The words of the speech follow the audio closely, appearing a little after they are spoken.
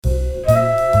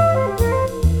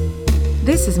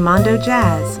This is Mondo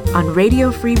Jazz on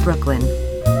Radio Free Brooklyn.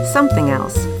 Something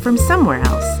else from somewhere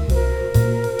else.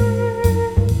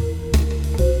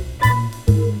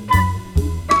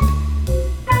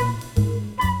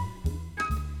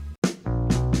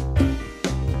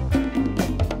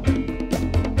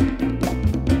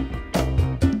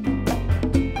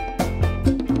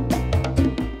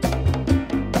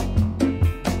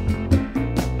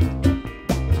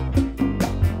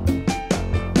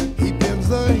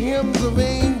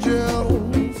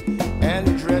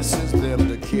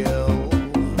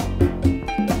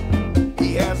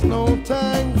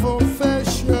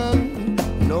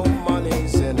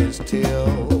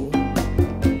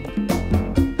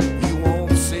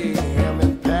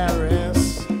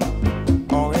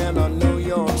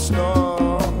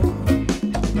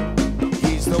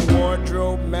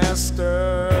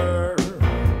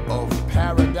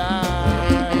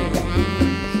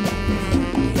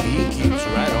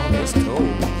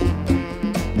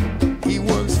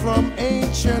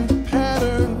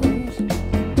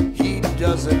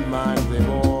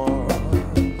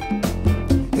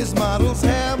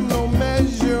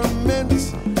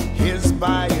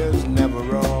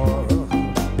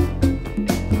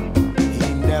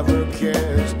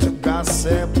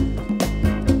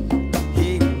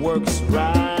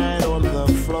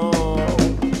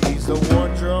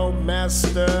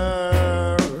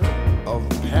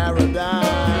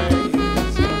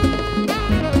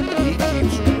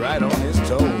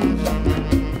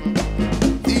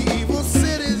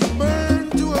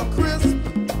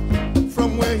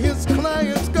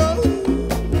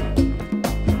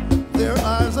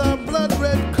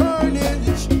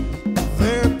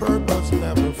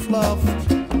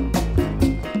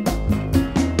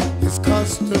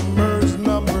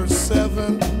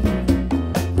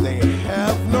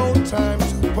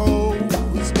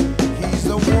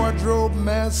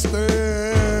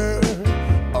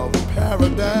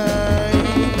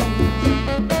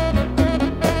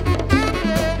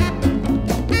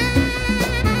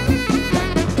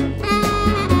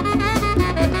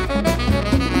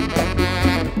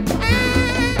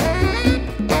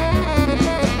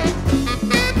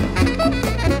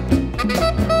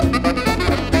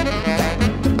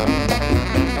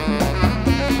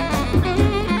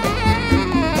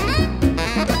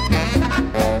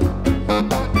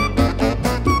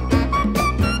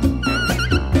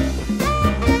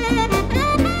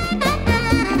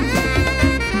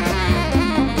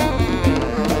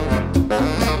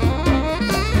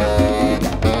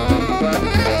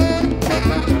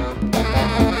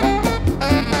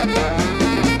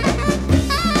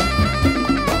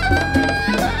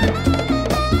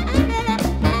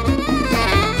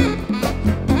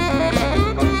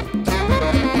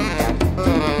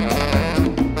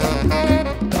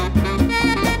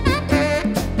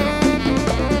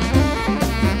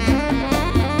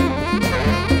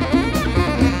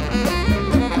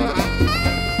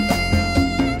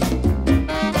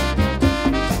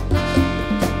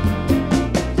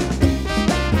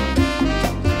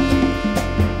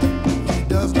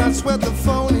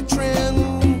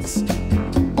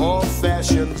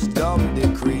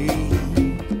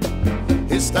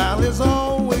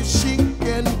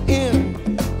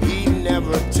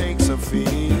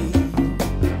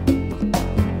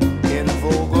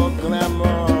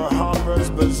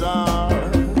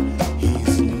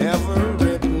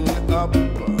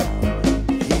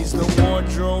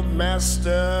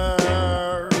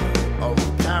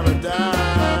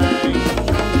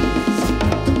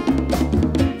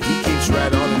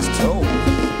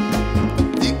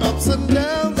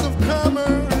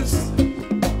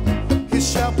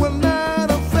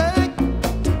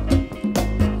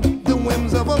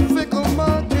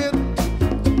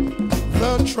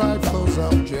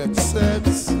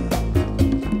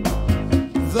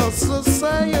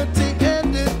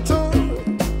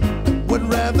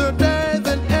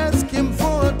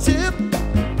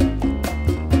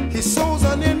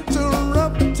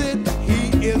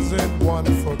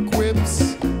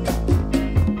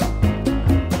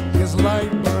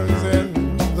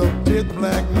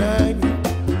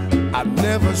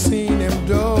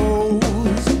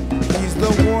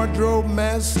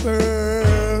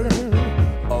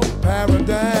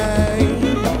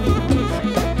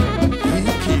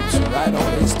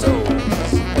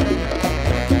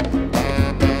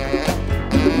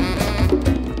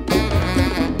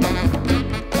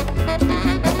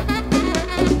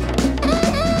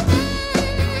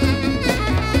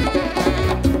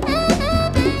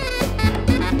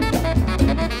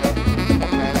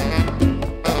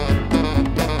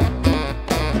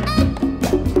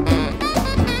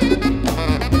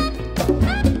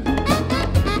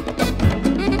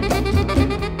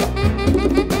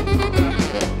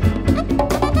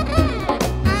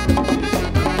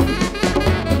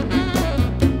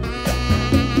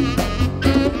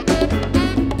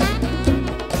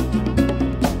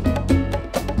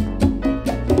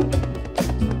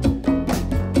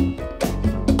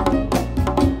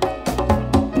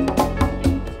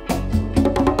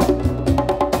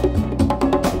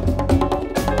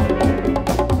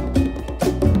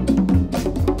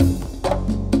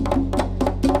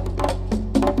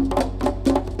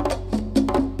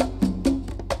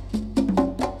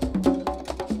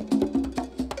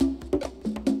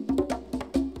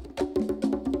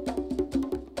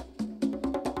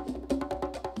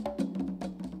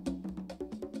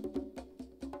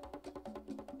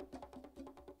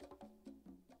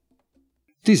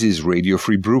 This is Radio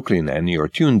Free Brooklyn, and you're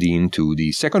tuned in to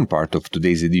the second part of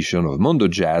today's edition of Mondo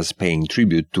Jazz, paying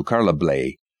tribute to Carla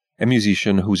Bley, a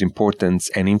musician whose importance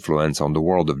and influence on the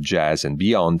world of jazz and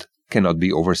beyond cannot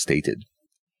be overstated.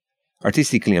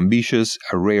 Artistically ambitious,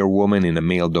 a rare woman in a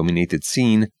male-dominated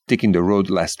scene, taking the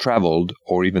road less traveled,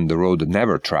 or even the road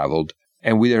never traveled,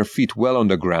 and with her feet well on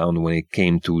the ground when it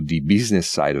came to the business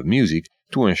side of music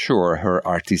to ensure her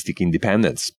artistic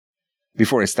independence.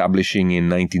 Before establishing in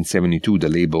 1972 the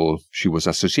label she was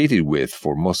associated with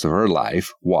for most of her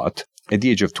life, What, at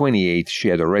the age of 28 she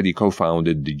had already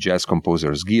co-founded the Jazz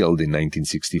Composers Guild in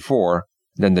 1964,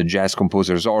 then the Jazz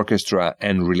Composers Orchestra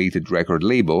and related record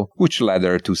label, which led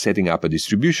her to setting up a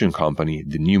distribution company,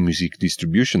 the New Music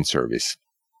Distribution Service.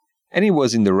 And it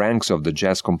was in the ranks of the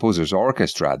Jazz Composers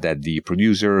Orchestra that the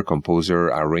producer, composer,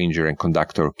 arranger and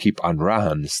conductor Kip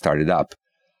Unrahan started up,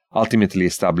 ultimately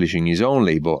establishing his own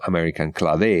label, American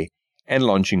Clave, and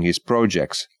launching his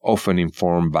projects, often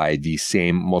informed by the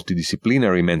same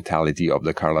multidisciplinary mentality of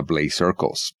the Carla Bley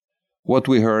circles. What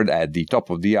we heard at the top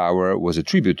of the hour was a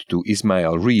tribute to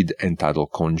Ismail Reed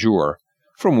entitled Conjure,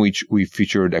 from which we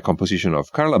featured a composition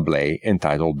of Carla Bley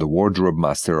entitled The Wardrobe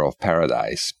Master of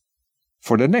Paradise.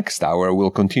 For the next hour, we'll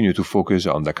continue to focus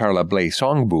on the Carla Bley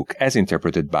songbook as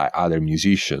interpreted by other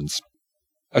musicians.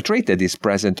 A trait that is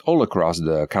present all across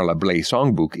the Carla Bley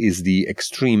songbook is the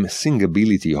extreme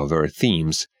singability of her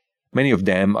themes. Many of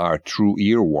them are true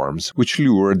earworms, which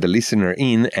lure the listener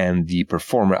in and the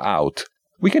performer out.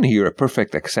 We can hear a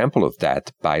perfect example of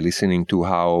that by listening to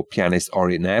how pianist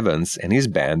Orrin Evans and his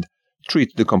band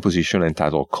treat the composition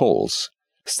entitled Calls,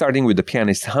 starting with the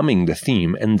pianist humming the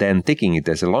theme and then taking it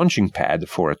as a launching pad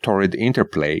for a torrid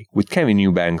interplay with Kevin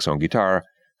Eubanks on guitar,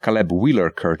 Caleb Wheeler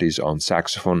Curtis on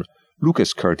saxophone,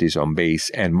 Lucas Curtis on bass,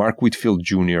 and Mark Whitfield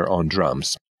Jr. on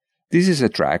drums. This is a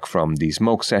track from the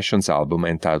Smoke Sessions album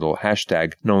entitled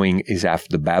 #Knowing is Half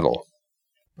the Battle.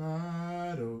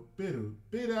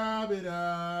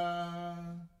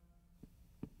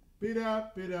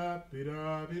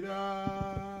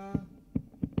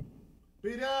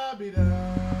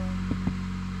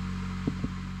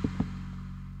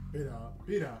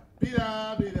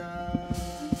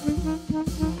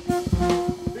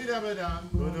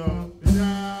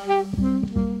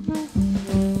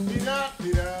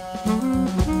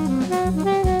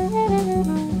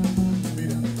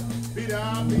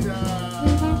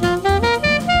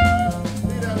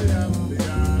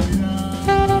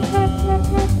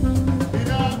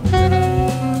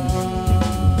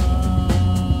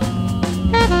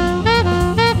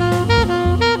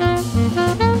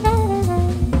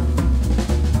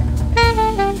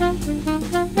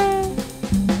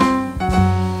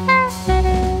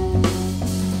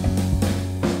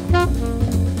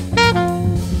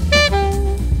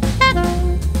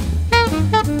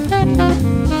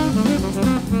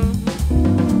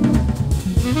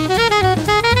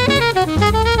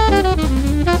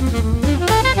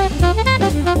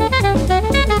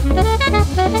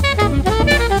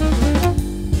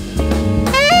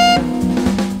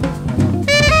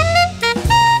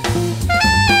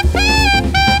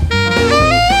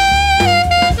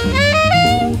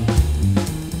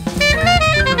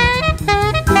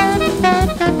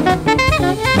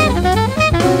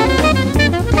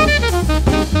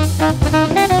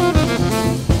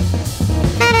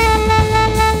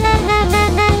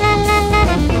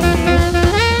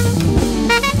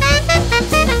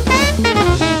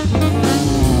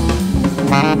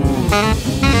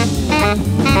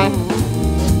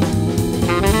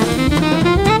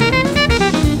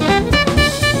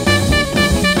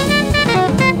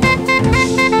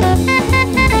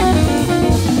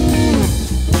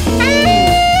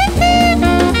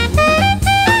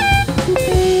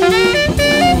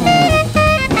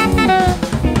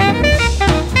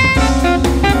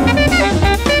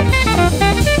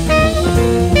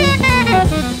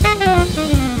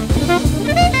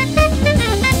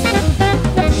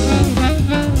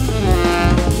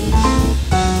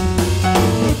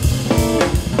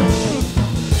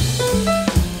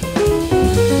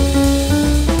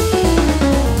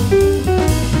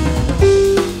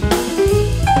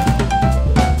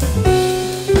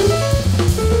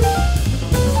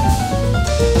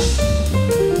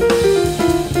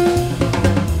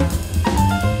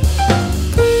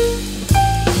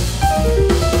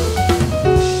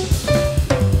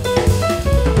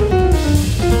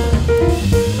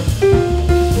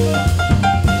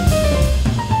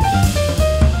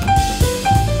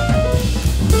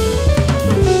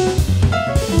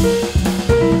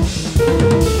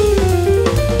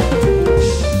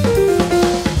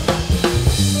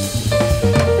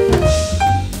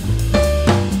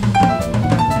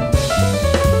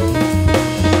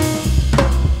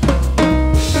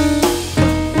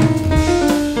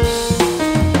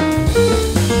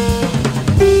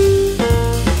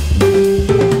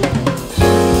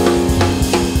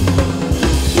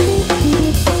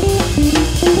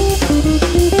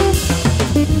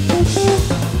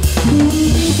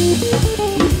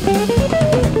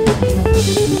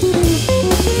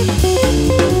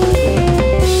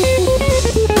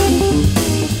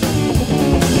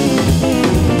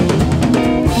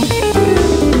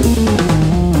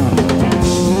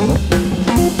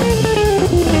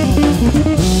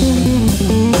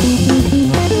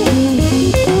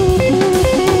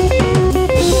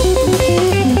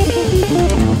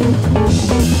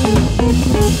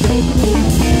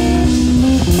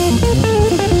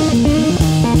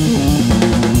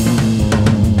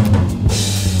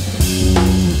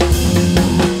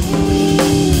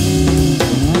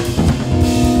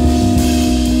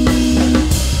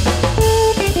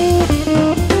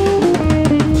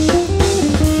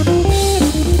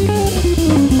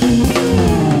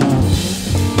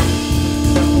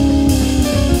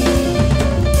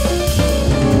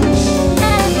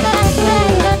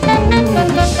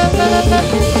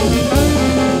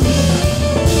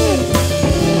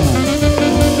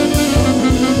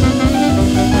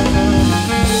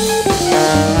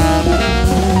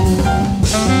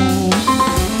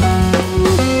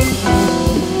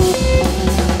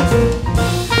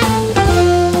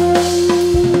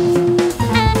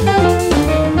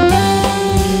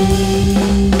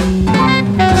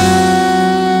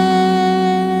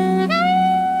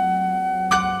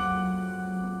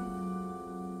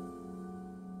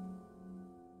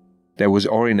 There was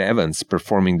Orrin Evans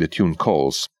performing the tune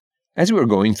Coals. As we're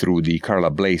going through the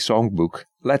Carla Bley songbook,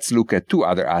 let's look at two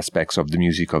other aspects of the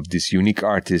music of this unique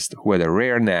artist who had a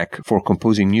rare knack for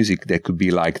composing music that could be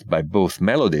liked by both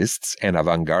melodists and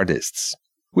avant-gardists.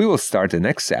 We will start the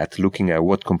next set looking at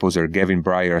what composer Gavin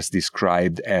Bryars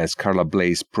described as Carla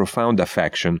Bley's profound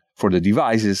affection for the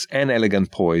devices and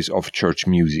elegant poise of church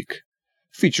music,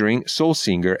 featuring soul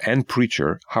singer and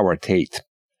preacher Howard Tate.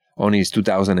 On his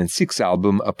 2006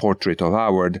 album A Portrait of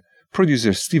Howard,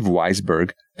 producer Steve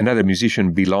Weisberg, another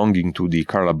musician belonging to the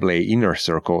Carla Bley inner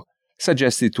circle,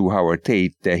 suggested to Howard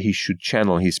Tate that he should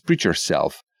channel his preacher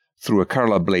self through a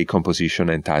Carla Bley composition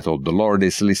entitled The Lord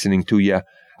is Listening to Ya,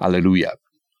 Alleluia.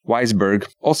 Weisberg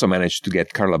also managed to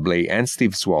get Carla Bley and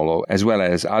Steve Swallow, as well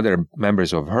as other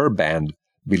members of her band,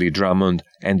 Billy Drummond,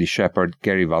 Andy Shepard,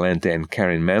 Gary Valente, and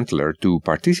Karen Mantler, to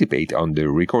participate on the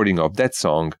recording of that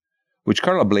song, which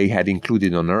Carla Bley had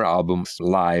included on her albums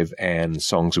Live and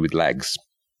Songs with Legs.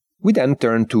 We then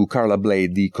turn to Carla Bley,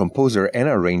 the composer and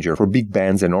arranger for big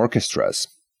bands and orchestras.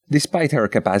 Despite her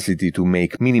capacity to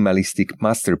make minimalistic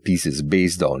masterpieces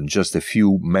based on just a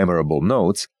few memorable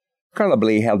notes, Carla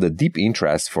Bley held a deep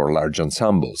interest for large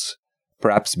ensembles,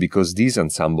 perhaps because these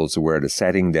ensembles were the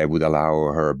setting that would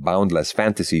allow her boundless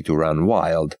fantasy to run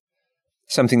wild,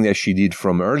 something that she did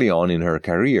from early on in her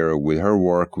career with her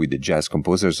work with the Jazz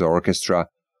Composers Orchestra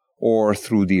or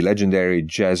through the legendary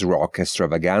jazz rock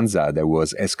extravaganza that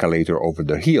was Escalator Over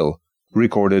the Hill,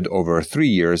 recorded over 3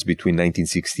 years between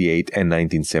 1968 and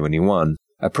 1971.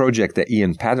 A project that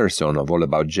Ian Patterson of All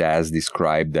About Jazz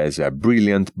described as a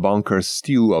brilliant, bonkers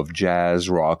stew of jazz,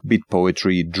 rock, beat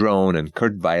poetry, drone, and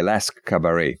Kurt Weillesque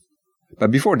cabaret. But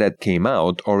before that came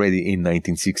out, already in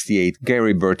 1968,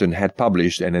 Gary Burton had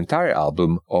published an entire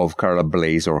album of Carla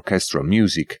Bley's orchestral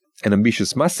music, an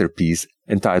ambitious masterpiece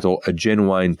entitled A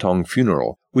Genuine Tongue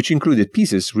Funeral, which included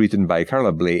pieces written by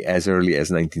Carla Bley as early as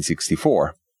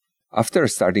 1964. After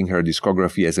starting her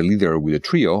discography as a leader with a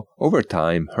trio, over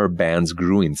time her bands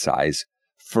grew in size,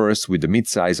 first with the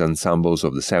mid-size ensembles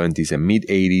of the 70s and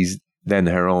mid-80s, then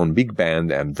her own big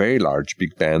band and very large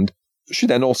big band. She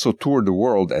then also toured the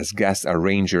world as guest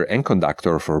arranger and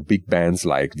conductor for big bands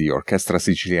like the Orchestra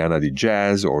Siciliana di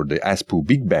Jazz or the Espoo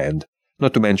Big Band,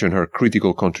 not to mention her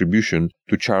critical contribution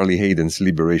to Charlie Haden's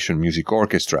Liberation Music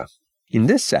Orchestra. In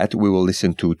this set, we will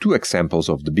listen to two examples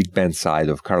of the big band side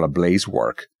of Carla Bley's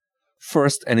work.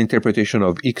 First, an interpretation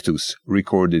of Ictus,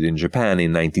 recorded in Japan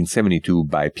in 1972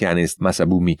 by pianist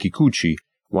Masabumi Kikuchi,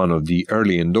 one of the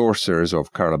early endorsers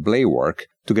of Carla Bley work,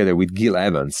 together with Gil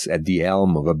Evans at the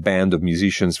helm of a band of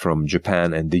musicians from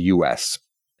Japan and the US.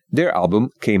 Their album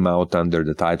came out under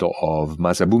the title of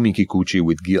Masabumi Kikuchi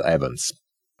with Gil Evans.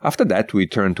 After that, we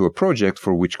turn to a project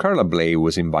for which Carla Bley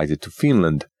was invited to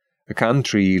Finland, a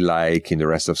country like in the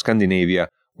rest of Scandinavia,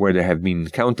 where there have been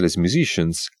countless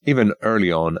musicians, even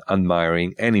early on,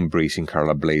 admiring and embracing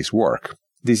Carla Bley's work.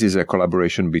 This is a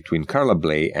collaboration between Carla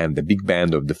Bley and the big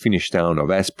band of the Finnish town of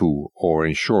Espoo, or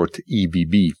in short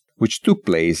EBB, which took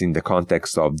place in the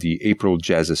context of the April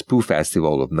Jazz Espoo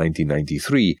Festival of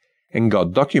 1993 and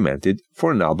got documented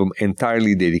for an album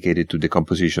entirely dedicated to the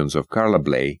compositions of Carla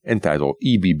Bley entitled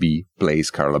EBB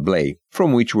Plays Carla Bley,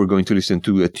 from which we're going to listen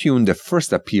to a tune that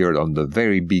first appeared on the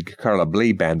very big Carla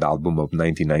Bley Band album of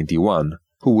 1991,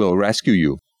 Who Will Rescue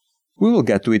You? We will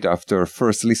get to it after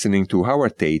first listening to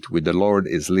Howard Tate with The Lord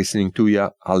is Listening to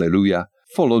Ya, Hallelujah,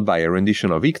 followed by a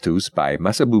rendition of Ictus by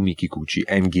Masabumi Kikuchi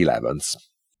and Gil Evans.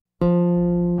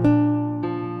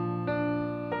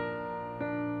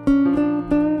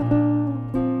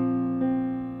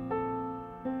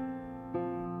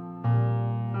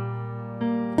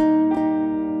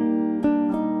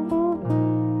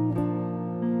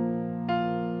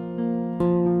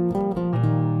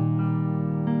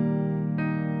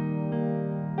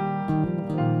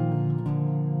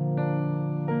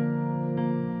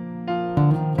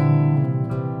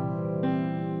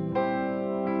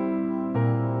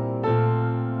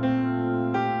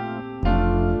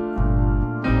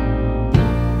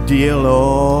 Dear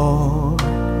Lord,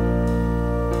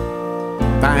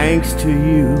 thanks to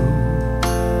you,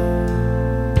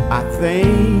 I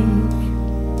think,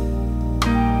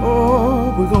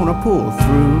 oh, we're gonna pull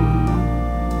through.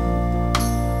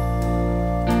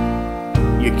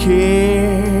 You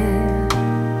care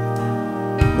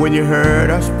when you heard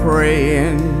us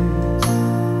praying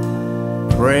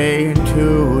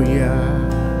to you.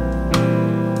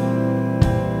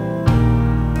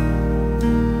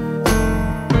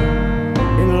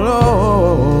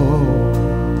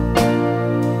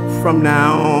 From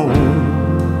now on,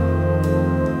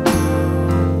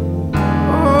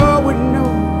 oh, we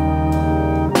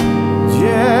know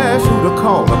just who to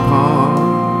call upon.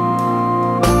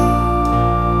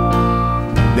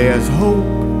 there's hope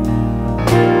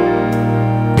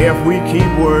if we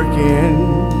keep working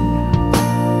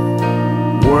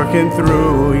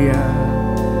through ya.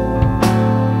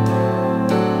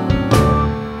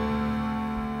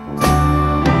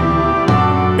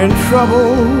 In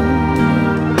trouble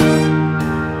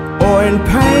or in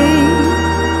pain,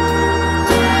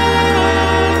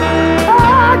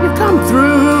 you come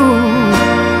through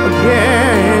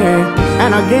again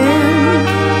and again.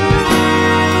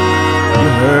 You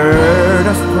heard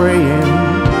us praying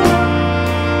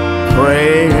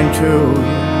to you.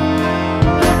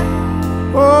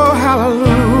 Oh,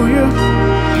 hallelujah.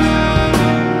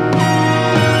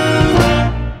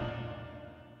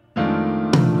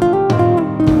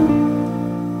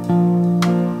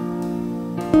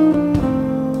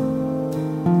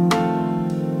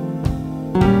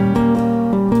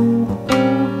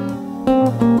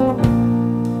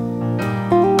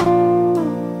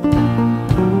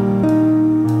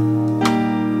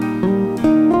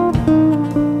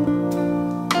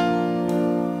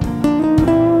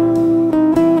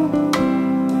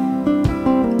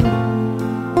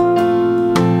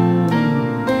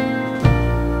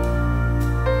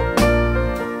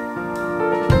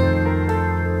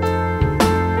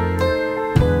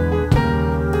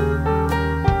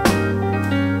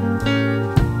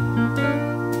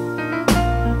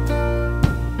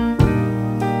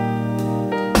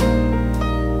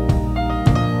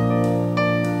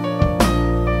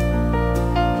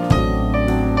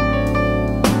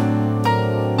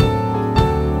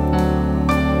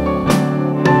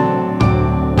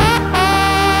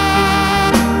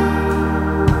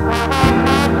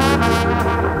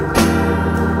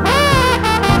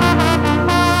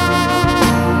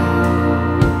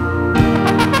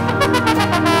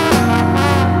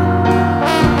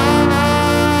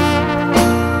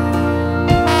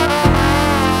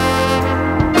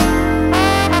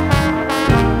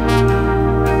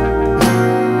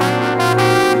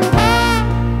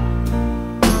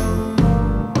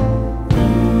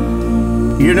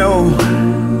 You know,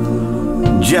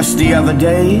 just the other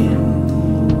day,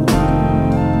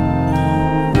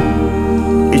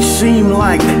 it seemed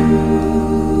like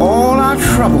all our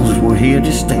troubles were here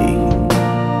to stay.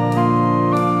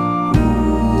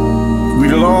 We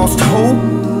lost hope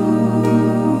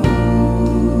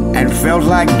and felt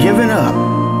like giving up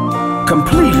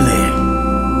completely.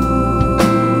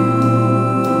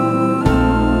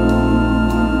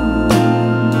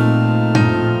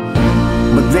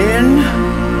 But then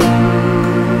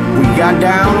we got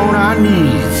down on our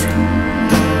knees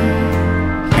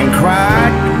and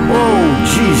cried, "Oh,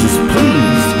 Jesus,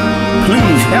 please,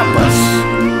 please help us."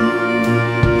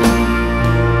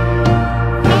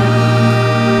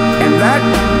 And that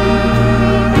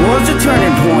was a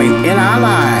turning point in our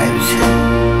lives.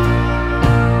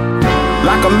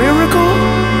 Like a miracle,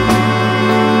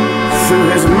 through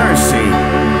His mercy,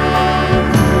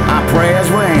 our prayers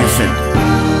were answered.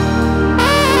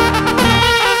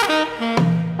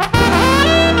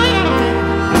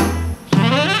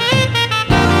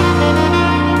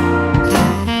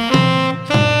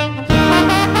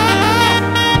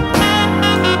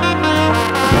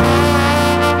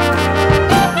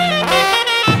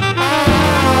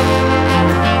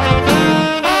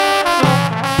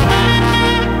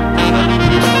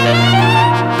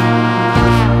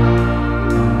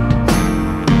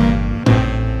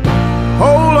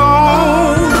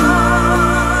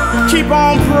 Keep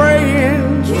on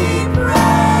praying. Keep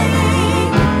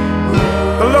praying.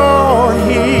 The Lord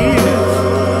hears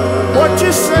what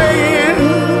you're saying.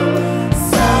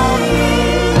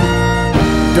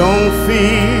 Don't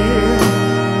fear.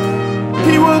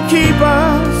 He will keep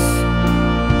us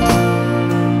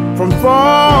from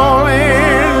falling.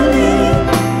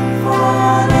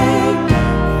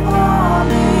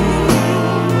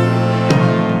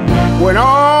 When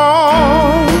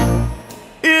all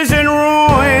is in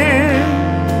ruin,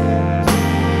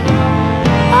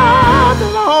 the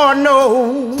Lord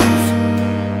knows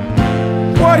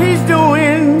what He's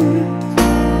doing.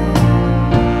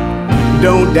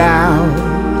 Don't doubt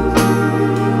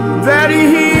that He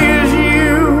hears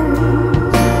you.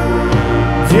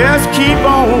 Just keep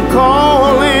on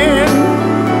calling.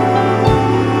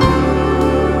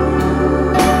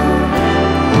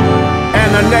 And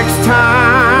the next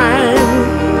time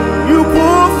you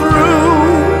pull through,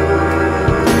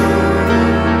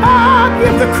 I'll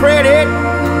give the credit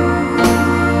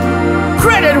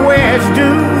where it's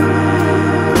due.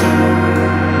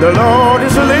 The Lord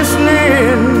is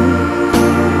listening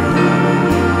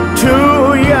to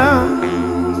ya.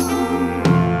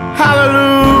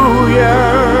 Hallelujah.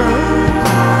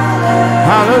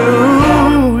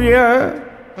 Hallelujah.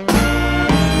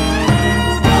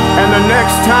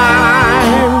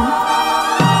 time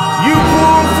you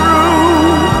pull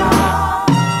through.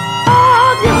 Oh,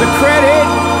 give the credit,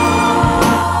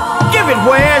 give it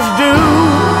where it's due.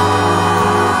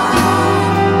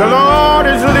 The Lord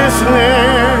is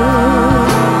listening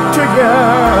to you.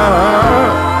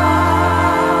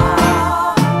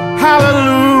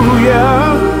 Hallelujah.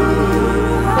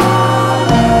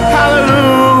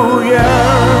 Hallelujah.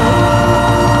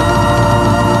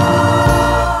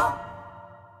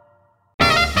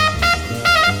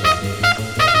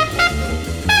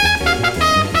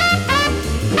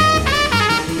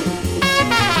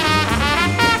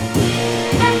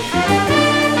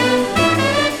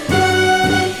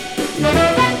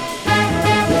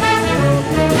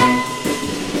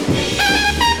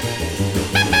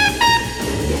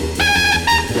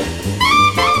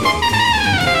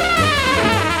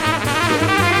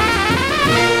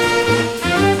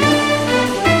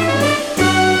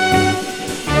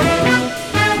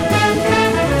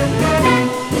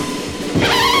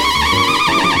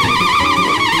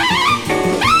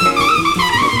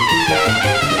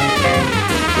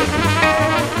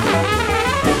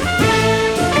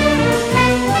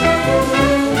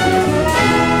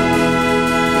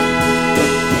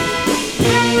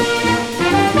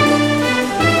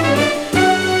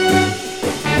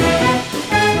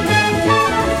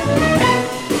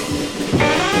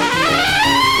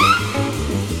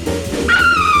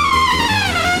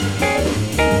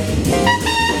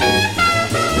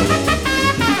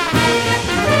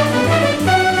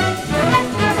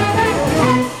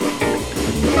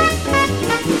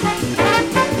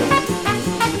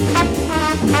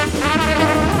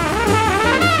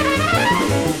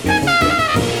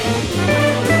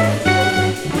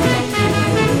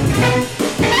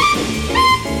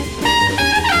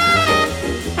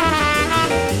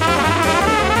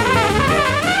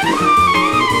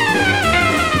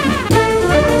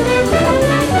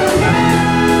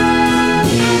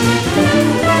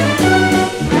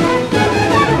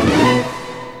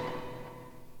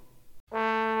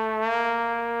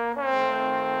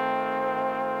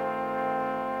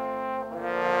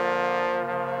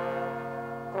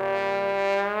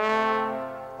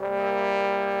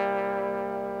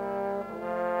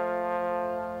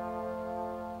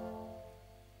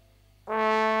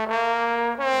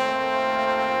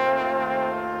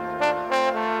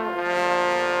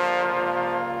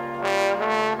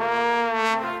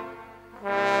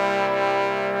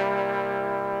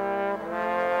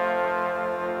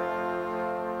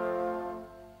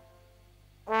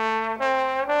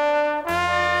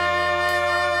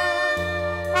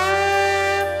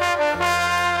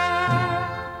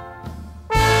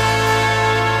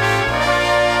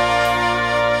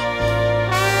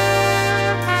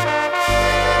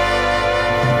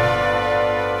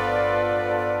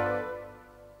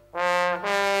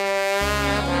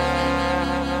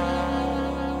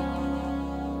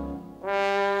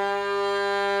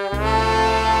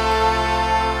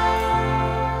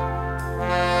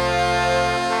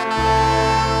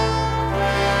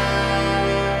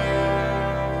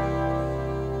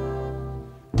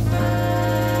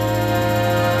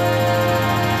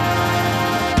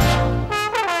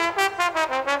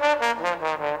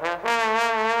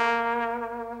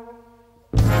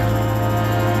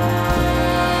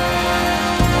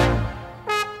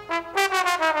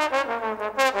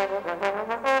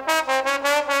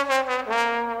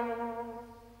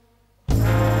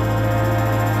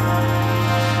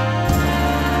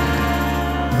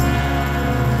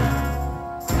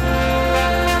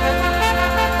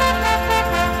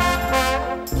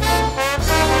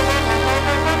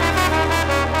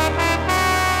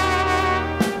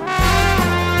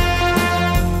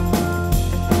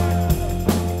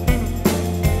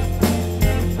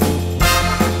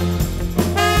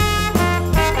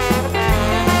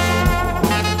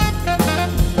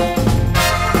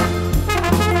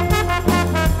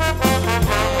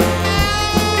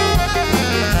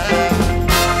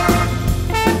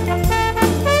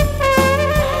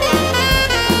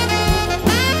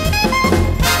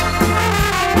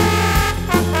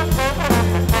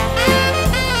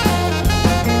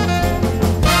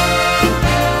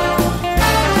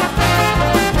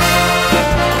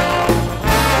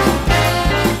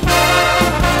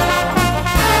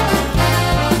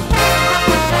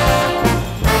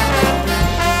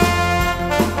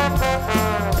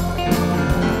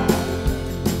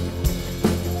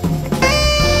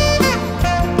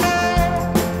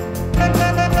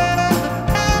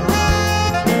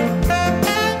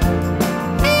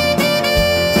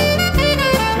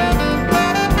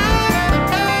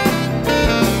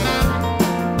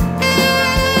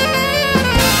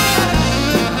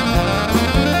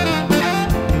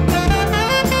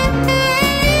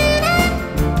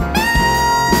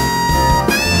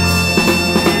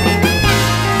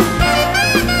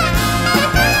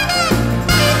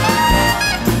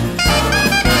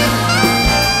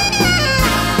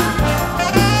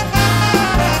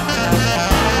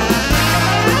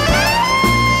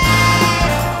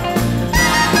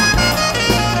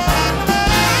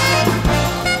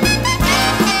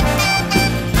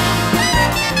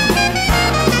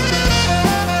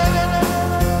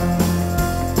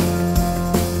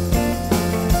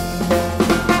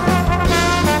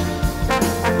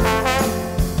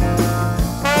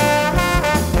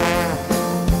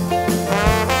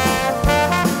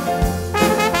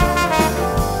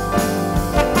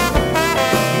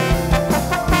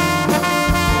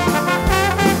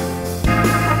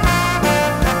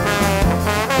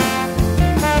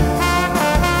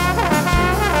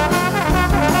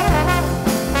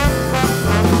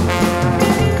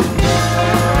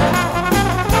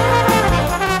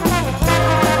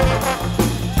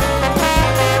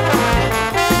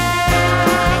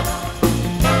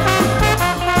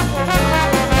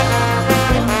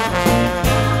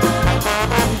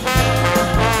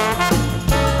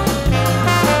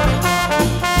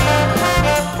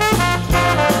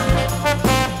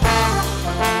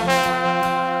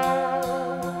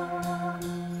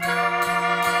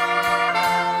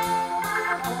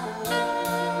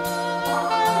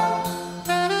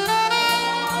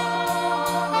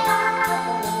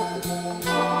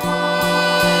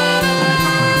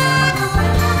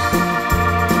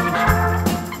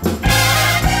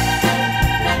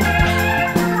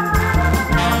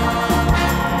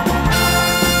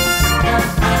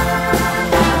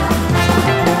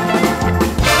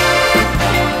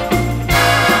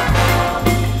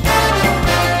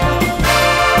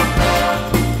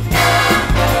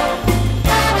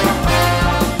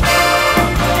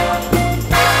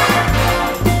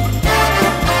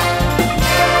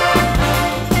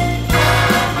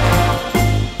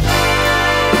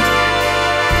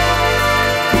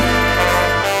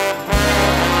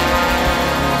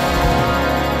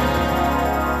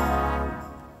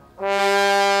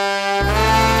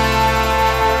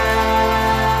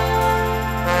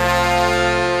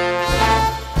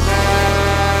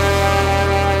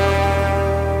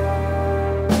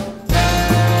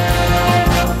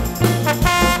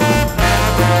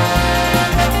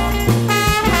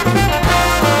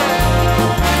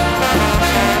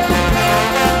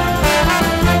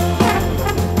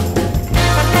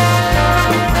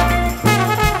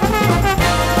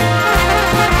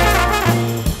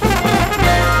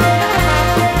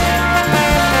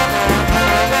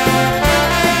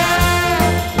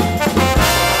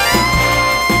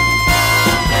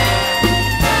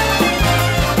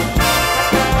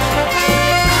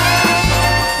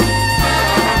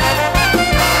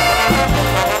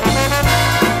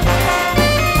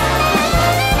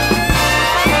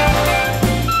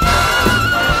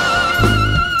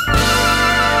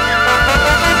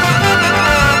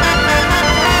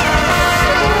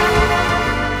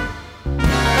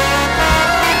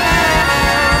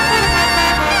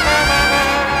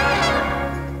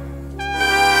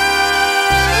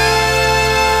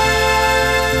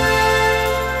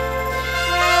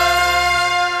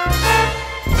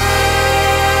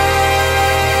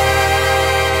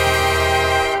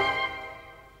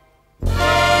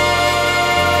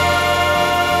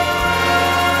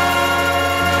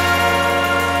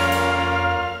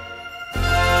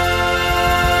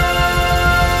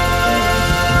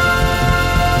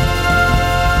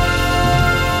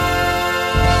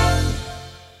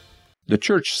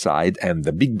 church side and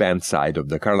the big band side of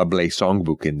the Carla Bley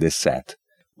songbook in this set.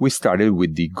 We started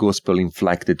with the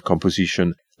gospel-inflected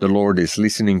composition The Lord is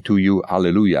Listening to You,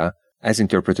 Alleluia, as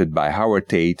interpreted by Howard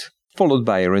Tate, followed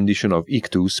by a rendition of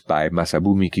Ictus by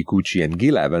Masabumi Kikuchi and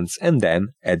Gil Evans, and then,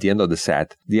 at the end of the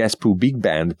set, the Espoo Big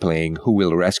Band playing Who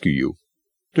Will Rescue You.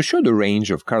 To show the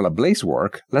range of Carla Bley's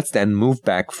work, let's then move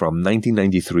back from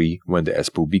 1993, when the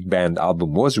Espoo Big Band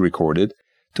album was recorded,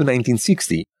 to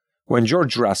 1960, when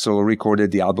George Russell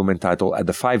recorded the album entitled At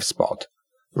the Five Spot,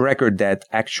 a record that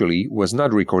actually was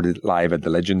not recorded live at the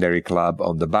legendary club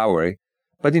on the Bowery,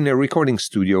 but in a recording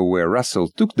studio where Russell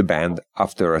took the band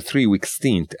after a 3-week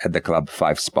stint at the club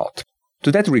 5 Spot.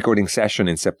 To that recording session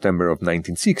in September of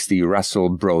 1960, Russell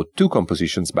brought 2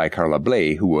 compositions by Carla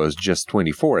Bley, who was just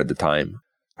 24 at the time,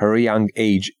 her young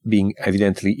age being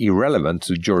evidently irrelevant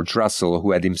to George Russell,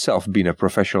 who had himself been a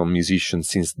professional musician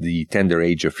since the tender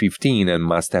age of 15 and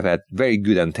must have had very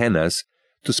good antennas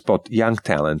to spot young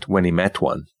talent when he met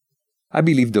one. I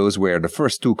believe those were the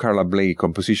first 2 Carla Bley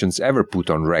compositions ever put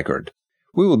on record.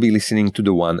 We will be listening to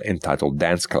the one entitled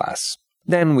Dance Class.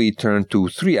 Then we turn to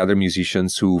 3 other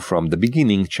musicians who from the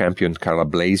beginning championed Carla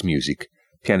Bley's music.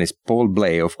 Pianist Paul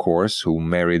Bley, of course, who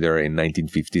married her in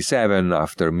 1957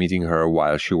 after meeting her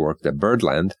while she worked at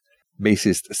Birdland,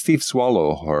 bassist Steve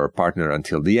Swallow, her partner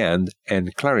until the end,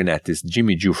 and clarinetist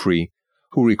Jimmy Giuffre,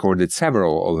 who recorded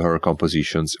several of her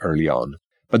compositions early on.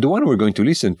 But the one we're going to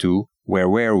listen to, Where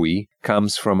Were We,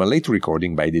 comes from a late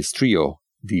recording by this trio,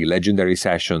 the legendary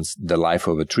sessions The Life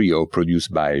of a Trio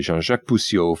produced by Jean-Jacques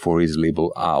Poussiot for his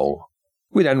label Owl.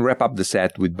 We then wrap up the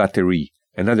set with Batterie,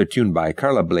 another tune by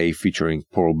Carla Bley featuring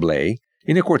Paul Bley,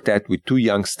 in a quartet with 2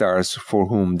 young stars for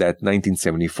whom that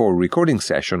 1974 recording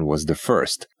session was the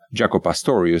first, Jaco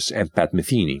Pastorius and Pat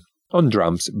Metheny. On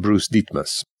drums, Bruce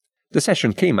Ditmas. The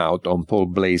session came out on Paul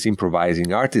Bley's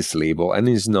improvising artist label and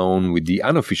is known with the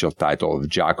unofficial title of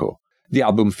Jaco. The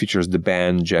album features the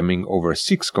band jamming over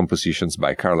 6 compositions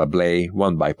by Carla Bley,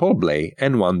 1 by Paul Bley,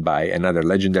 and 1 by another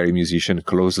legendary musician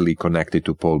closely connected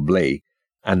to Paul Bley,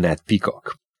 Annette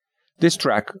Peacock. This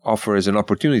track offers an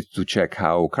opportunity to check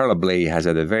how Carla Bley has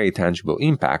had a very tangible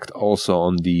impact also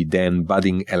on the then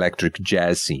budding electric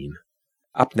jazz scene.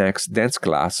 Up next, Dance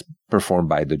Class, performed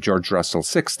by the George Russell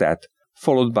Sextet,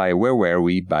 followed by Where Were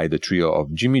We by the trio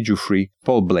of Jimmy Giuffre,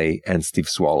 Paul Bley, and Steve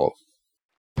Swallow.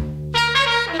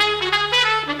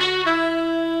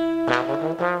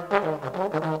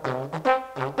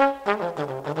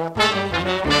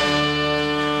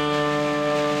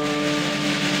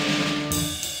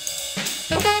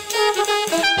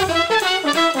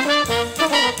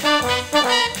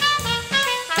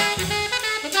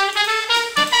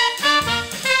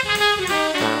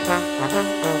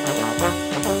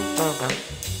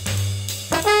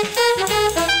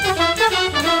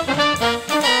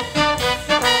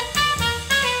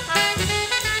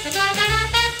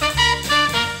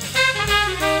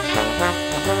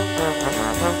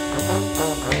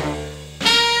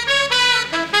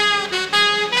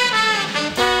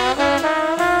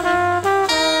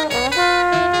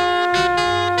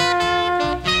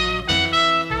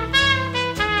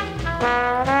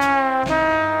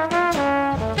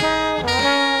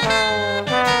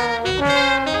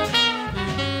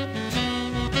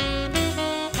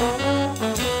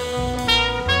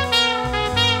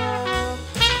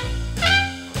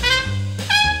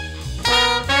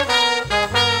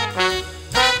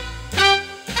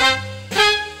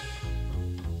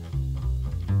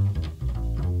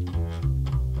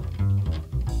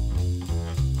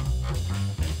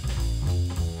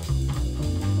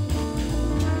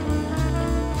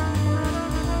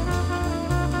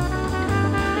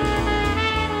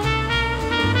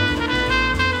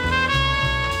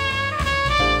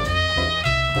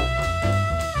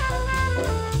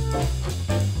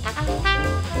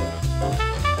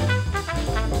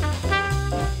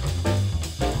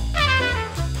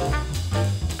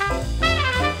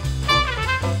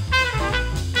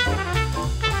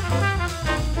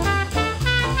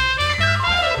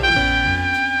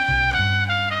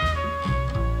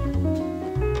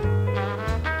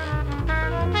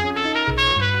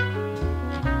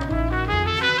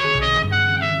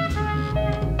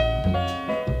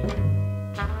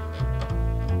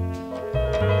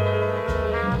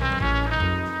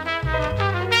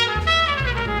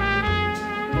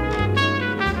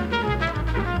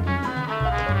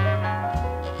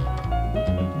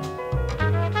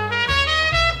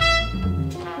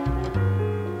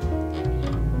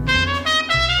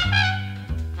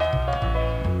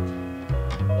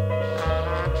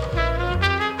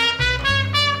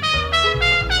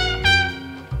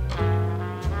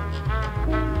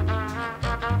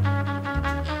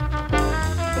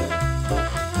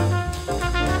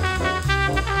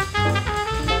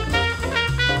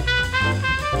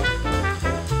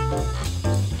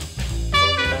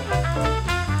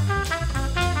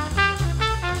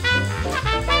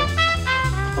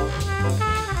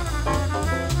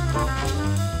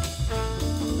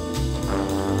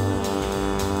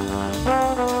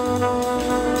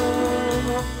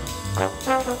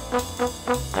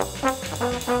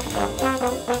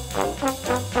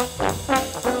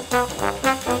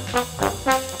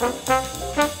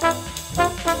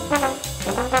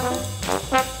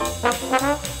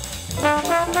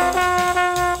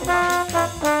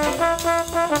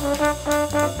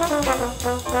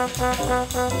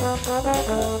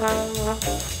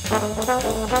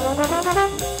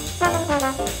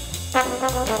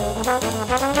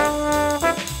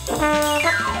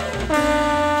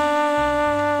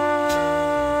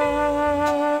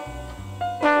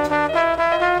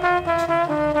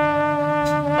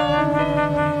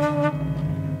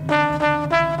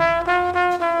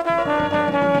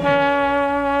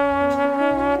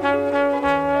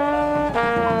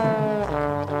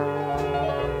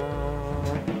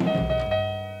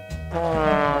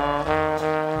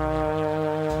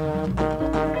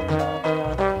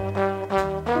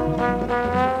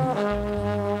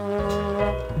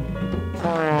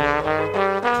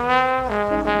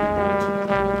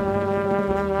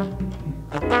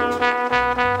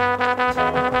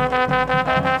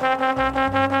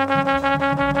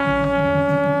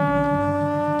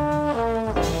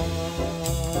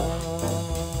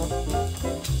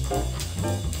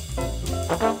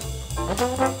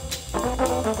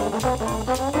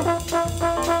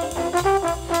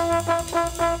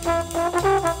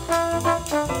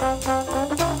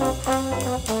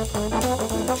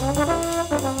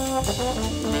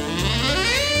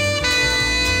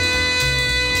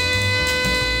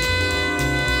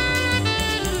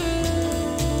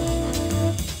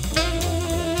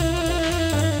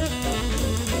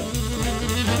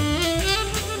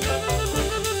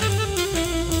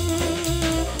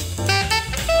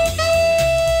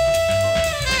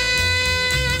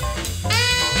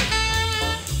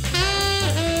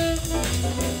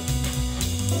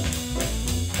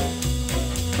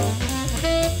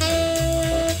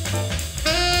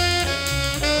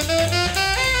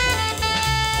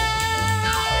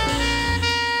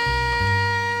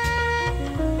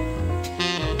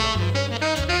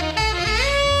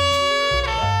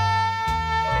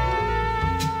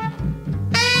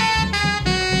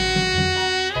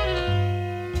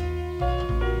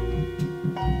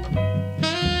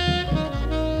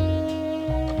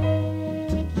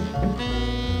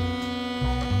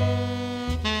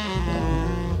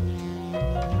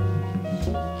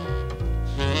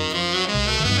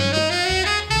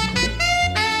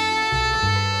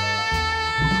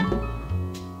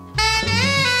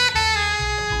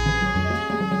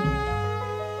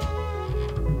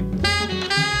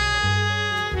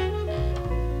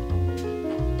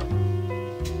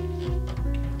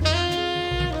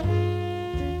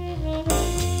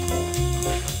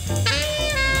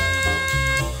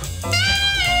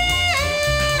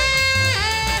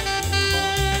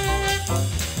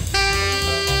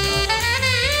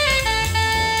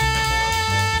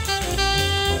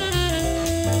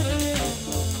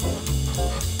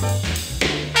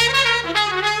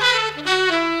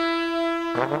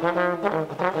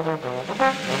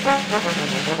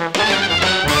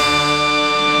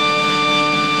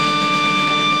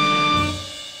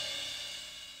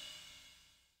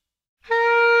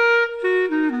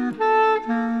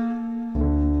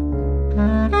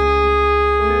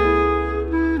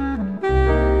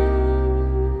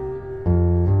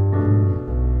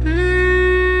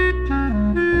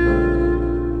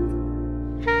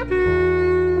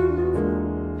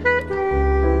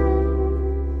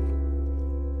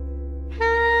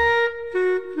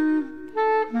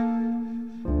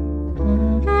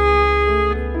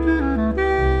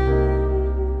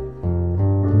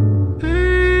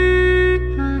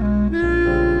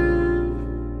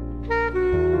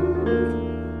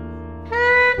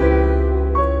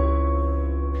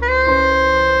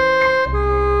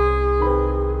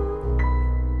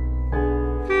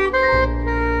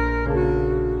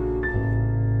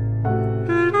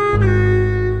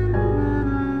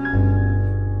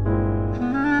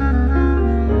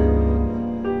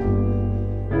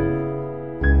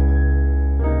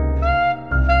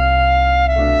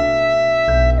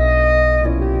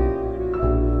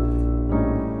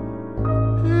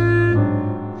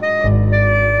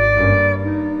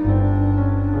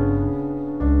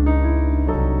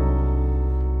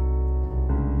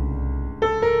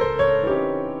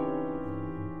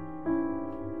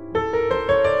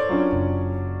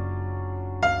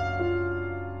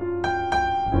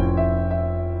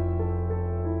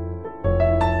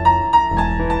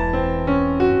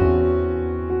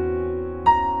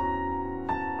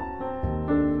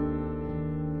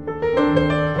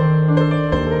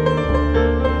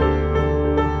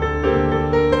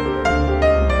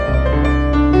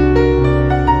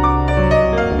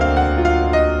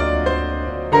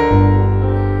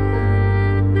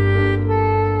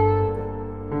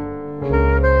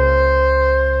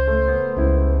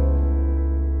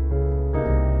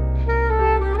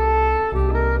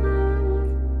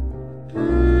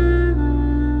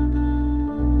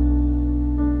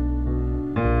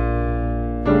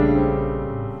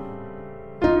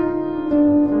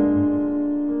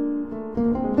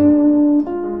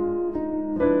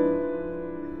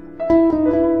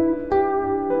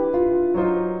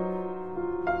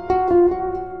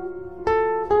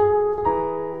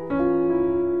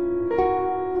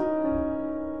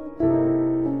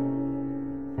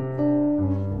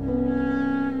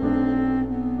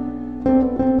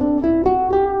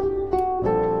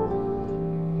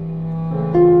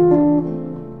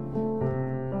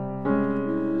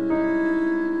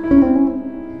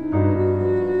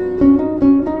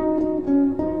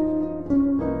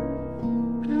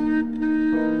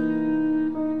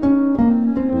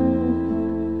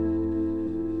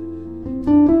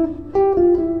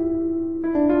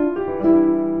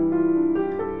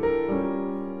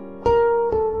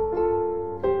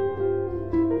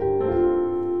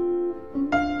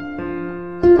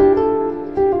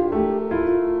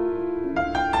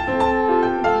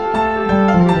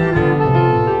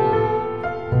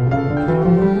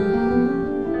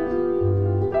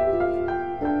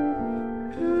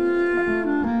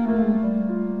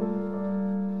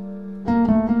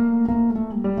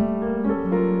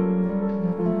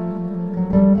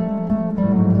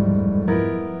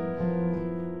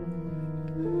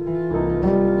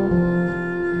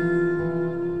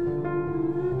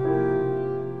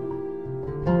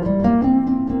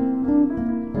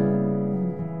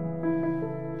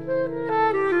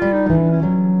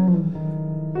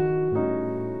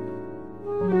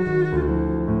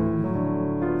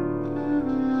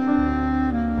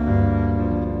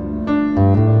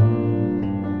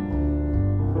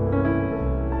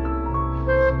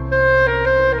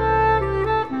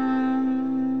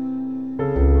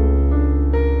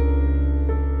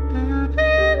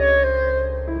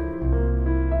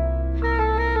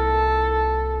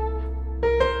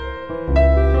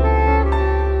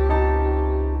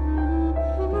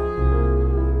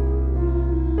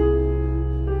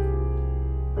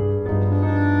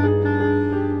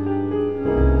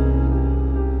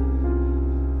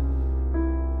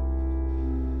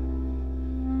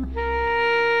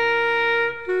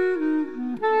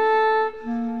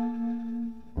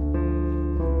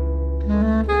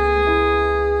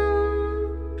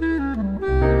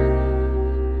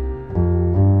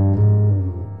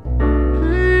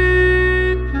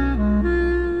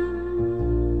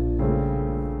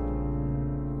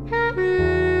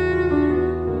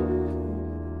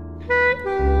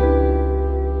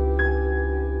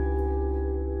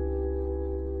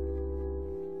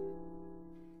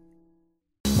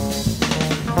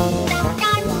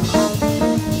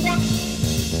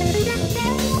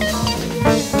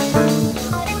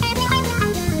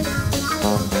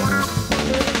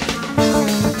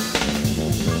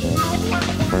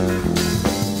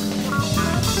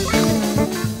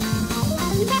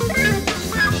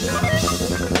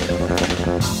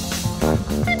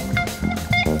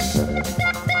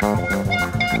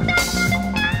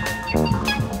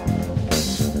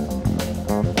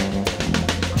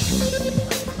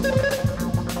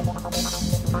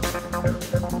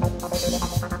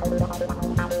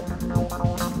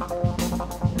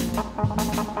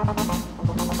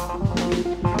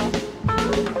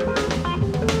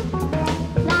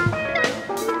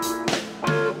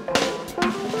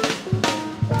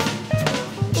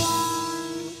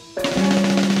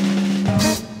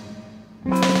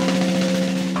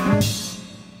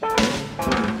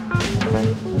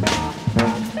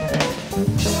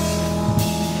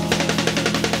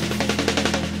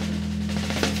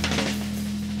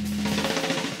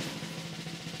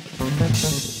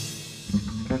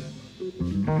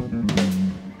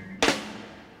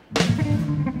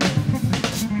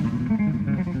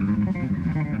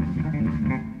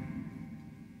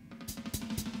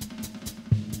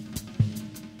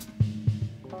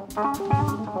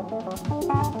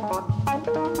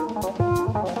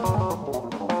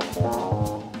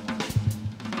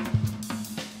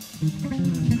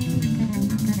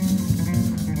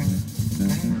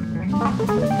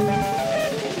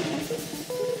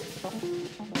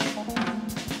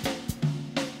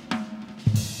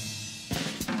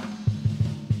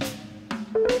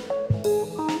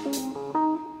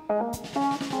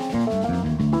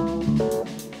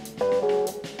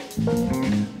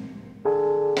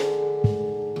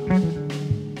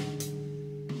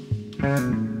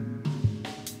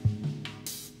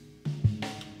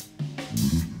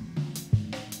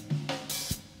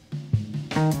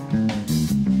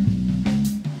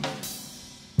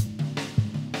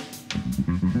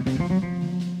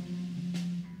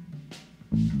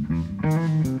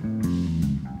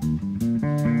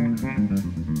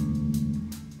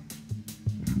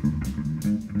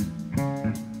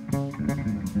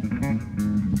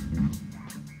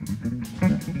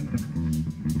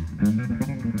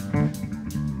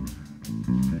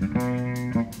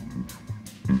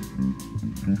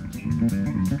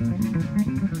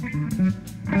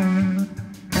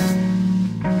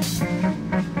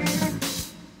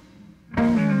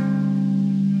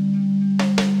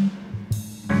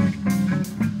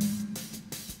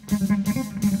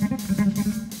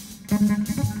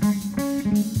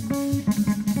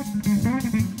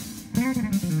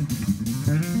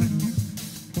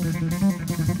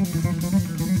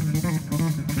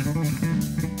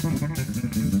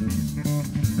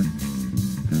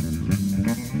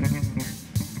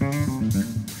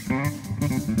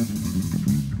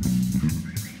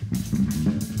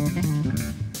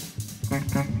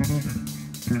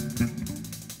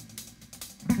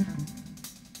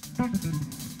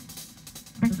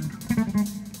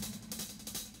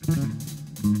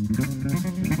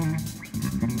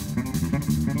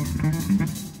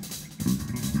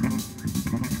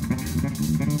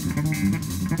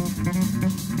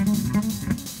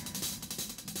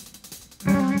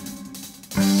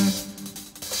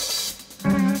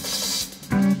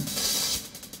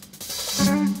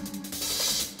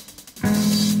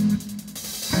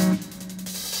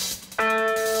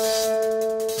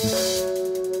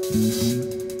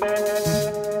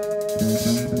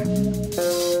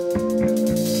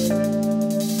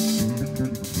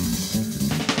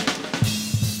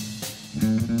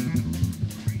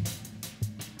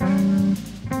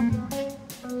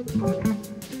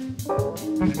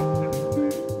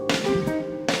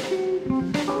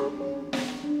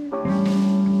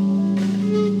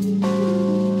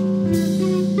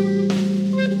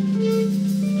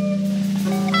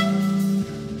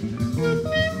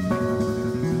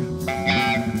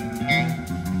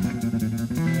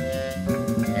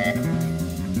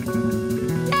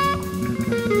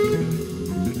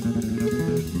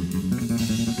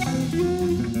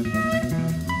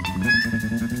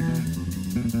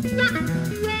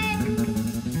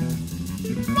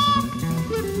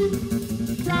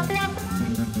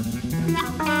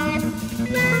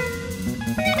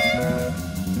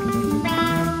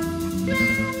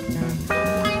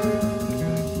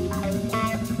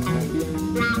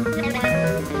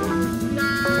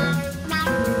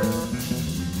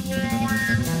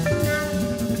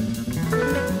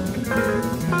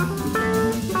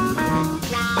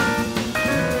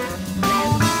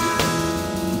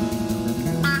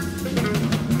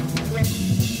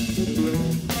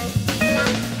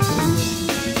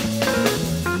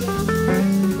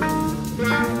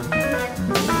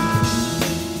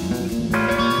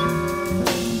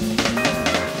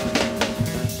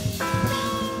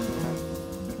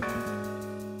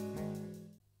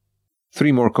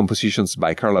 Three more compositions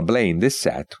by Carla Bley in this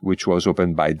set, which was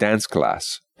opened by Dance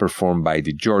Class, performed by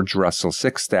the George Russell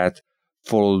Sextet,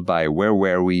 followed by Where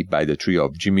Were We by the trio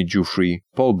of Jimmy Giuffre,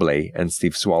 Paul Bley, and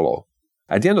Steve Swallow.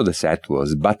 At the end of the set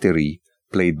was Batterie,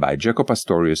 played by Jaco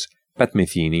Pastorius, Pat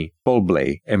Metheny, Paul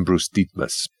Bley, and Bruce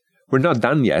Titmus. We're not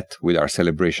done yet with our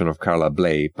celebration of Carla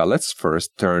Bley, but let's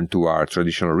first turn to our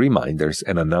traditional reminders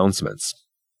and announcements.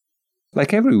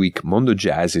 Like every week, Mondo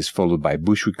Jazz is followed by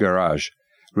Bushwick Garage,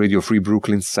 Radio Free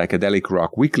Brooklyn's psychedelic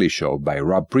rock weekly show by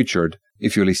Rob Pritchard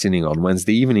if you're listening on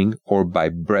Wednesday evening, or by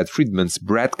Brad Friedman's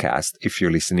Bradcast if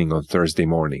you're listening on Thursday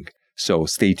morning. So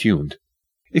stay tuned.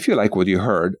 If you like what you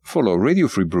heard, follow Radio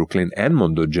Free Brooklyn and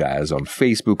Mondo Jazz on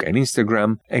Facebook and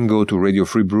Instagram, and go to Radio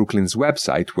Free Brooklyn's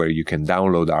website where you can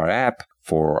download our app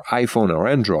for iPhone or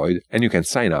Android, and you can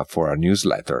sign up for our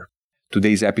newsletter.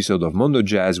 Today's episode of Mondo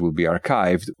Jazz will be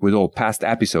archived with all past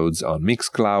episodes on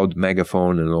Mixcloud,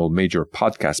 Megaphone, and all major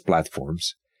podcast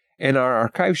platforms. And our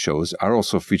archive shows are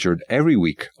also featured every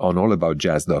week on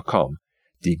allaboutjazz.com,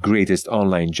 the greatest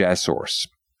online jazz source.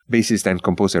 Bassist and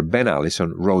composer Ben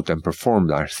Allison wrote and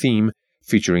performed our theme,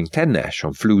 featuring Ted Nash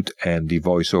on flute and the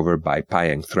voiceover by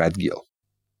Payang Threadgill.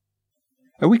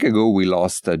 A week ago we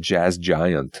lost a jazz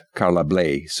giant, Carla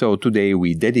Bley, so today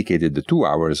we dedicated the 2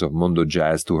 hours of Mondo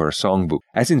Jazz to her songbook,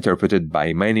 as interpreted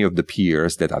by many of the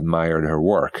peers that admired her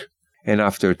work. And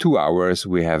after 2 hours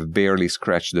we have barely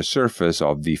scratched the surface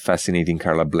of the fascinating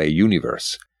Carla Bley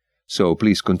universe. So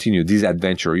please continue this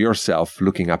adventure yourself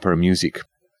looking up her music.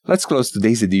 Let's close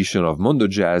today's edition of Mondo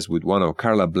Jazz with one of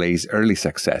Carla Bley's early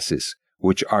successes,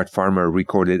 which Art Farmer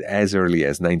recorded as early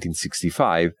as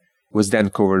 1965, was then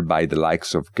covered by the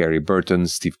likes of Gary Burton,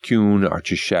 Steve Kuhn,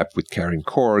 Archie Shepp with Karen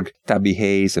Korg, Tabby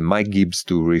Hayes, and Mike Gibbs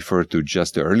to refer to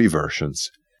just the early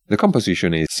versions. The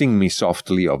composition is Sing Me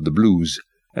Softly of the Blues,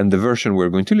 and the version we're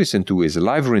going to listen to is a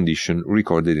live rendition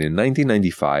recorded in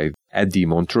 1995 at the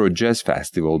Montreux Jazz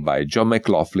Festival by John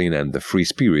McLaughlin and the Free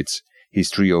Spirits,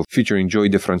 his trio featuring Joey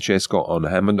DeFrancesco on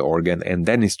Hammond organ and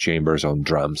Dennis Chambers on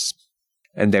drums.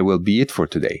 And that will be it for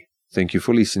today. Thank you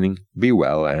for listening, be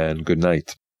well, and good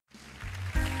night.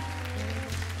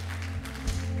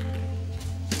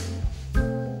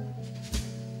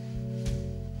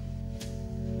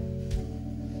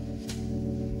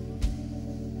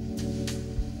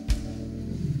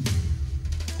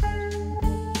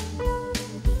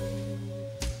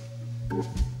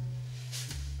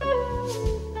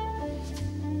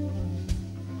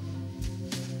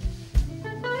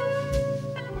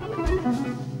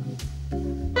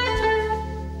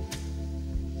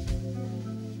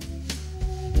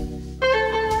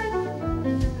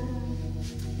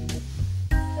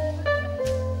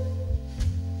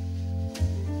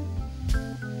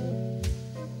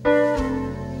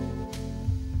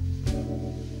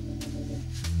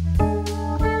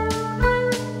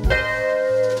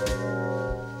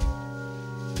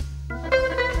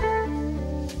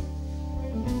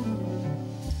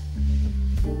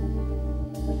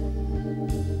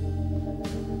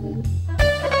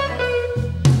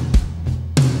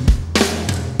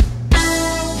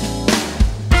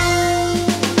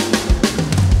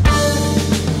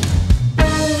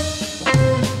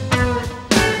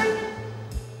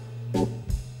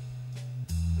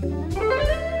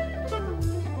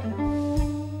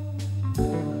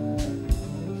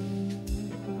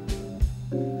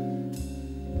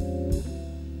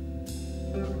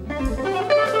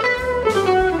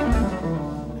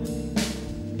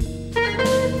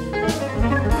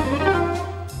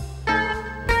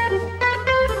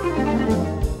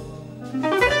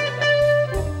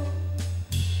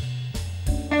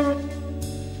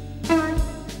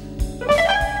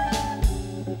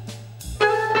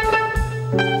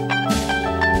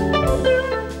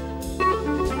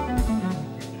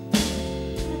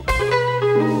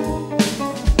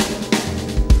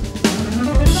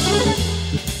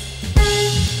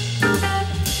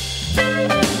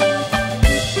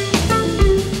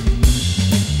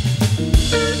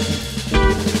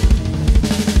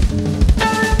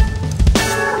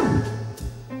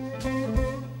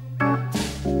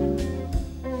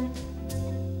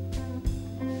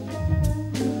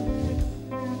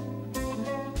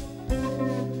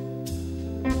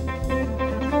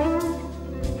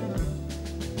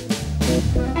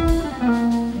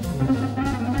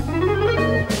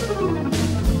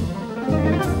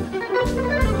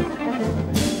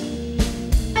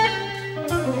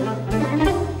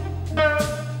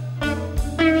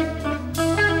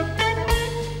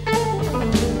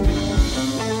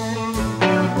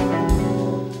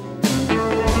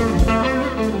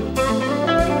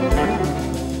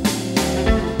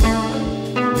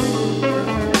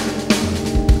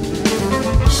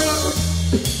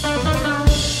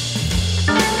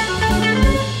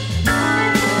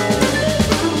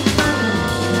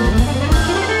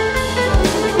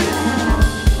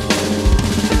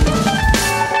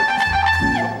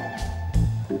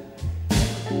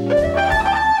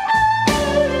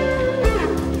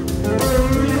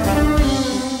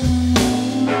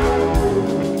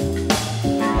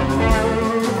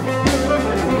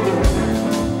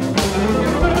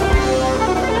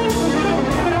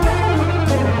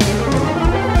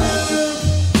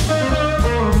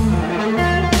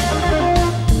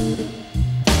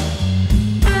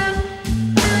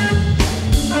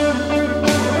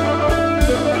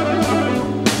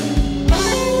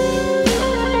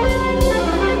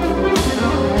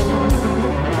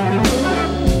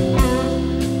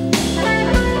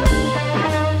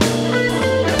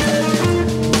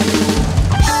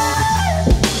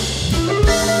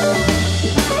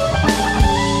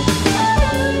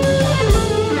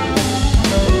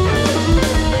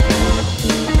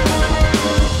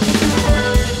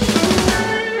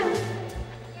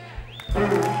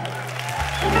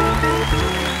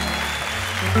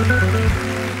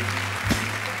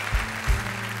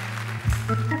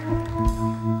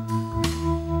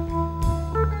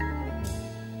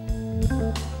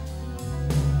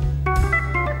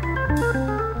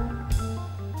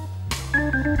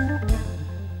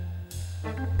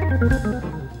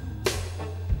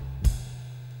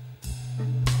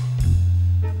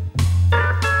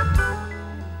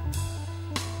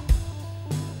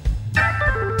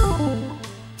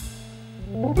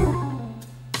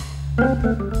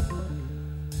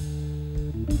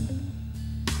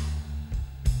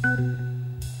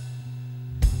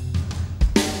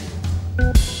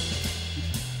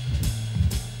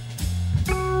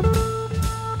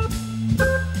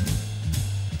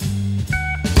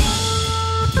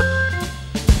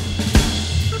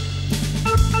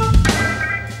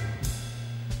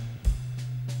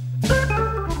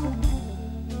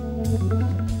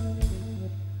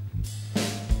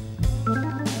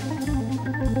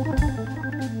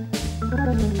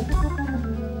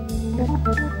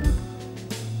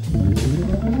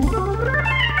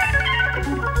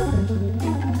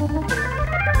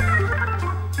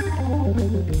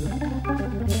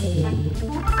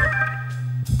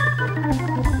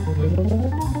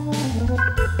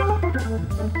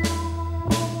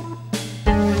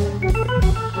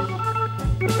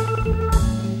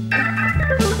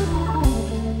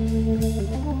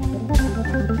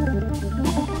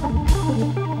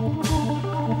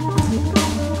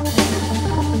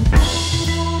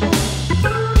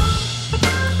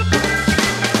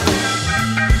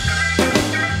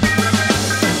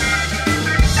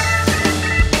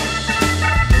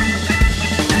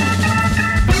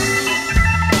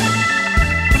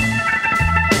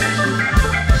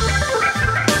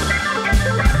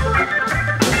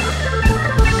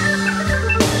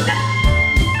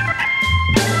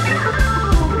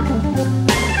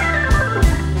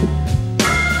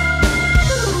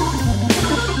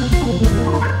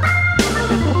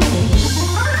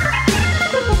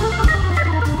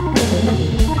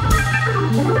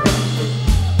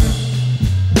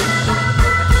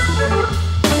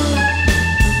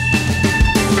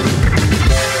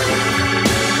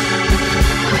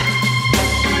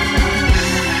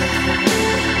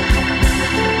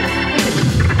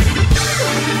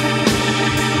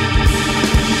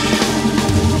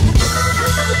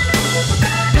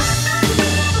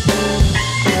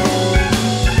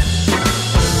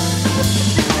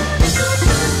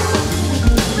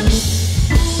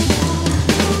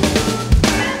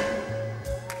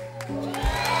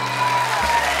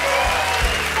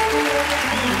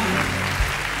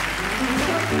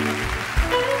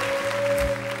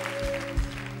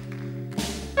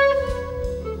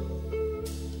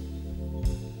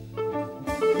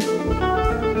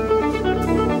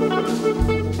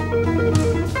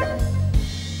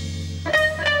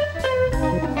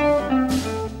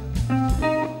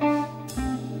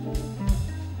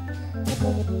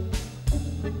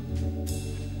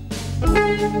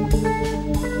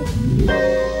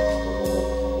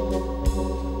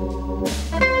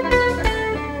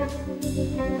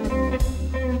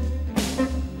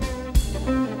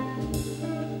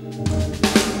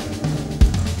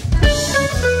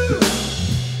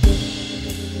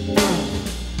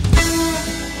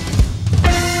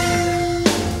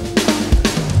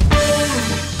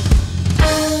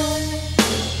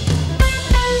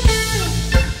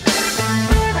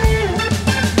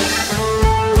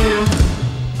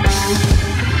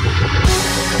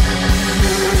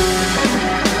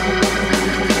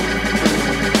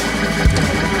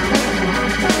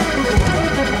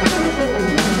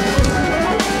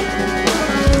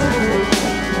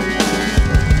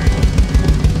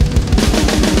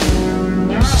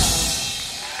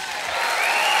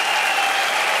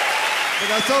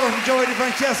 Joey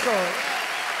DeFrancesco.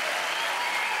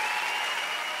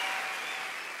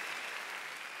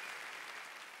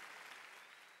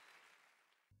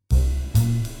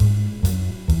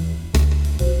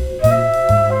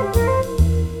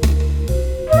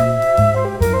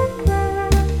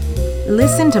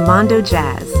 Listen to Mondo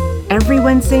Jazz every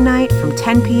Wednesday night from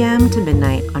 10 p.m. to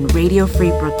midnight on Radio Free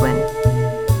Brooklyn.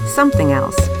 Something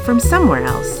else from somewhere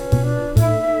else.